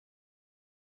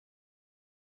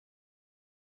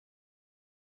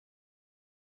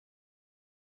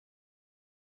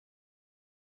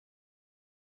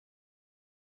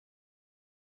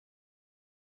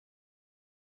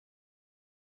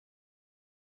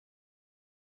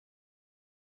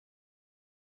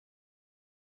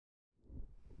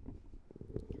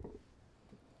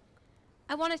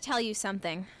I want to tell you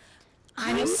something.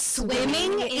 I'm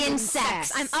swimming in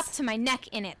sex. I'm up to my neck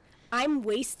in it. I'm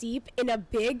waist deep in a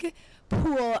big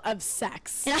pool of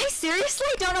sex. And I seriously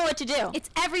don't know what to do. It's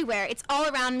everywhere. It's all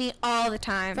around me all the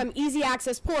time. From easy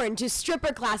access porn to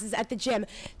stripper classes at the gym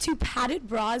to padded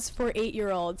bras for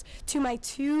 8-year-olds to my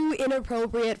too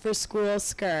inappropriate for school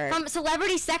skirt. From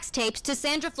celebrity sex tapes to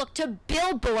Sandra Fluke to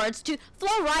billboards to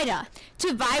Florida.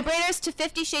 To vibrators to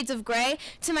 50 Shades of Grey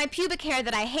to my pubic hair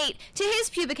that I hate to his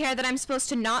pubic hair that I'm supposed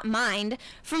to not mind.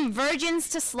 From virgins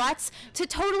to sluts to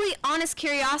totally honest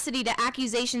curiosity to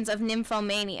accusations of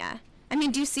nymphomania. I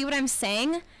mean, do you see what I'm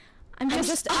saying? I'm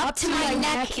just up to my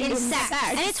neck in sex.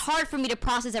 And it's hard for me to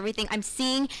process everything I'm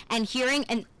seeing and hearing,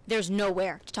 and there's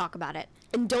nowhere to talk about it.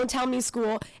 And don't tell me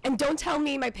school, and don't tell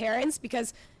me my parents,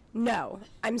 because no.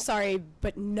 I'm sorry,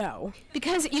 but no.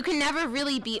 Because you can never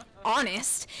really be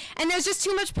honest, and there's just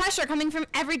too much pressure coming from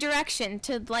every direction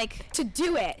to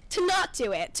do it, to not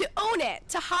do it, to own it,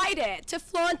 to hide it, to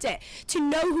flaunt it, to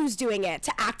know who's doing it,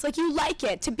 to act like you like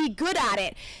it, to be good at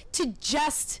it, to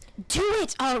just do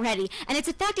it already. And it's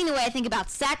affecting the way I think about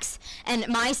sex and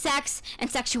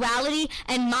sexuality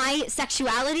and my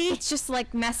sexuality. It's just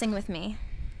like messing with me.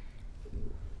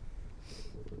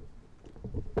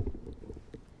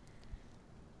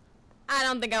 I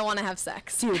don't think I want to have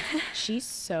sex. Dude, she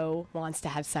so wants to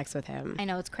have sex with him. I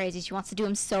know, it's crazy. She wants to do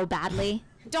him so badly.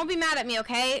 Don't be mad at me,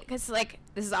 okay? Because,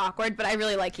 this is awkward, but I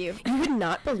really like you. You would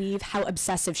not believe how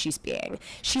obsessive she's being.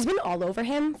 She's been all over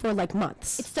him for,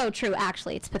 months. It's so true,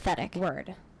 actually. It's pathetic.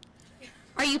 Word.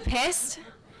 Are you pissed?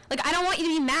 I don't want you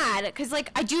to be mad, because,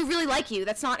 I do really like you.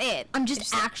 That's not it. I'm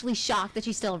just actually shocked that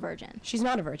she's still a virgin. She's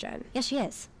not a virgin. Yes, she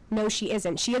is. No, she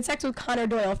isn't. She had sex with Connor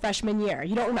Doyle freshman year.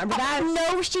 You don't remember that?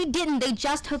 No, she didn't. They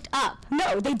just hooked up.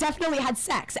 No, they definitely had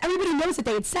sex. Everybody knows that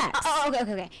they had sex.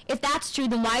 Okay. If that's true,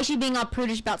 then why is she being all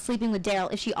prudish about sleeping with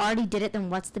Daryl? If she already did it, then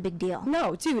what's the big deal?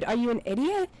 No, dude, are you an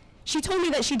idiot? She told me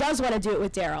that she does want to do it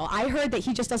with Daryl. I heard that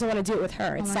he just doesn't want to do it with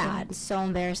her. It's sad. God, it's so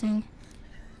embarrassing.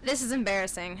 This is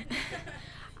embarrassing.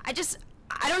 I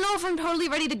don't know if I'm totally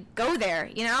ready to go there,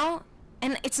 you know?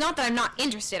 And it's not that I'm not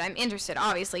interested. I'm interested,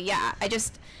 obviously, yeah. I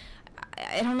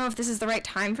don't know if this is the right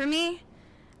time for me.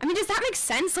 I mean, does that make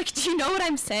sense? Do you know what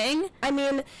I'm saying? I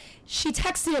mean, she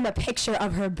texted him a picture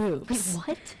of her boobs.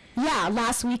 Wait, what? Yeah,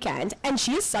 last weekend. And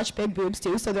she has such big boobs,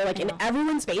 too, so they're, in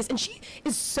everyone's face. And she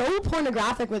is so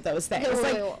pornographic with those things.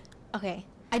 Okay.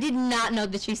 I did not know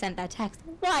that she sent that text.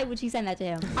 Why would she send that to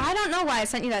him? I don't know why I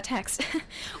sent you that text.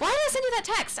 Why did I send you that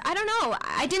text? I don't know.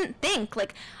 I didn't think.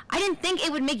 I didn't think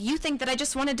it would make you think that I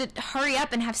just wanted to hurry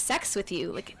up and have sex with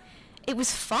you. It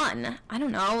was fun. I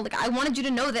don't know. I wanted you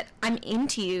to know that I'm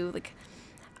into you.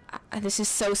 This is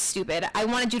so stupid. I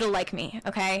wanted you to like me,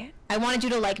 okay? I wanted you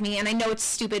to like me, and I know it's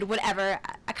stupid, whatever.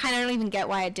 I kind of don't even get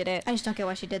why I did it. I just don't get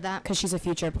why she did that. Because she's a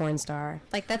future porn star.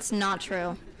 That's not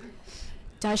true.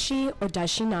 Does she or does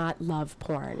she not love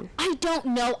porn? I don't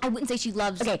know. I wouldn't say she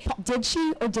loves... Okay, did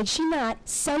she or did she not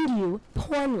send you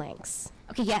porn links?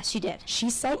 Okay, yes, she did. She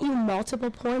sent you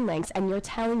multiple porn links, and you're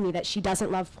telling me that she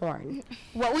doesn't love porn.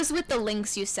 What was with the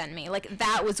links you sent me?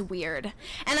 That was weird.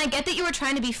 And I get that you were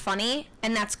trying to be funny,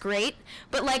 and that's great,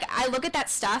 but, I look at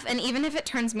that stuff, and even if it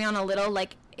turns me on a little,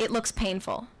 it looks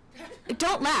painful.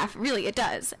 Don't laugh, really, it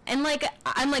does. And,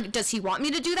 I'm does he want me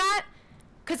to do that?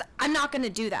 Because I'm not going to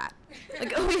do that.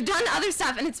 We've done other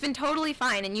stuff, and it's been totally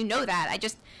fine, and you know that.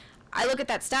 I look at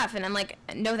that stuff, and I'm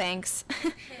no thanks.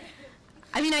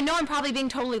 I mean, I know I'm probably being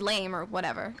totally lame or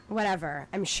whatever. Whatever.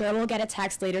 I'm sure we'll get a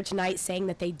text later tonight saying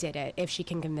that they did it, if she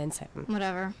can convince him.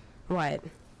 Whatever. What?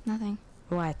 Nothing.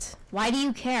 What? Why do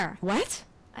you care? What?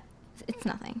 It's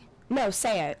nothing. No,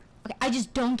 say it. Okay, I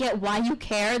just don't get why you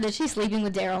care that she's sleeping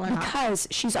with Daryl or not. Because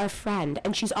she's our friend,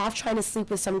 and she's off trying to sleep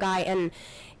with some guy, and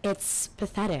it's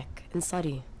pathetic and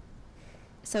slutty.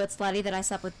 So it's slutty that I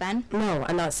slept with Ben? No,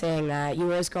 I'm not saying that. You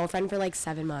were his girlfriend for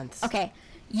 7 months. Okay.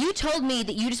 You told me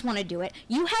that you just want to do it.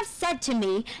 You have said to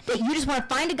me that you just want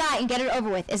to find a guy and get it over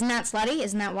with. Isn't that slutty?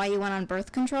 Isn't that why you went on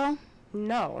birth control?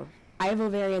 No. I have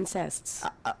ovarian cysts.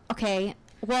 Okay.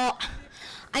 Well,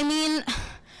 I mean,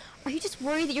 are you just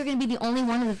worried that you're going to be the only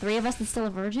one of the three of us that's still a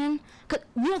virgin? 'Cause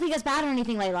we don't think that's bad or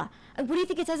anything, Layla. What do you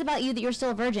think it says about you that you're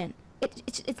still a virgin?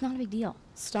 It's not a big deal.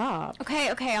 Stop.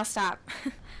 Okay, I'll stop.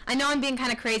 I know I'm being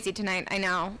kind of crazy tonight. I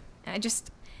know.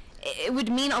 It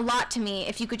would mean a lot to me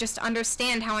if you could just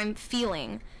understand how I'm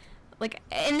feeling.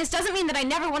 And this doesn't mean that I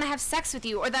never want to have sex with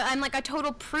you, or that I'm a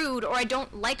total prude, or I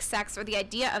don't like sex, or the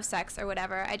idea of sex, or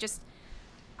whatever.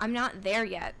 I'm not there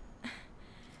yet.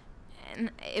 And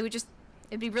it'd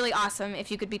be really awesome if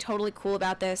you could be totally cool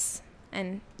about this.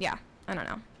 And yeah, I don't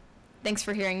know. Thanks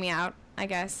for hearing me out, I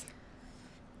guess.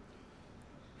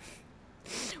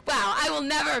 Wow, I will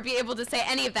never be able to say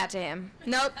any of that to him.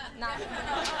 Nope. Not.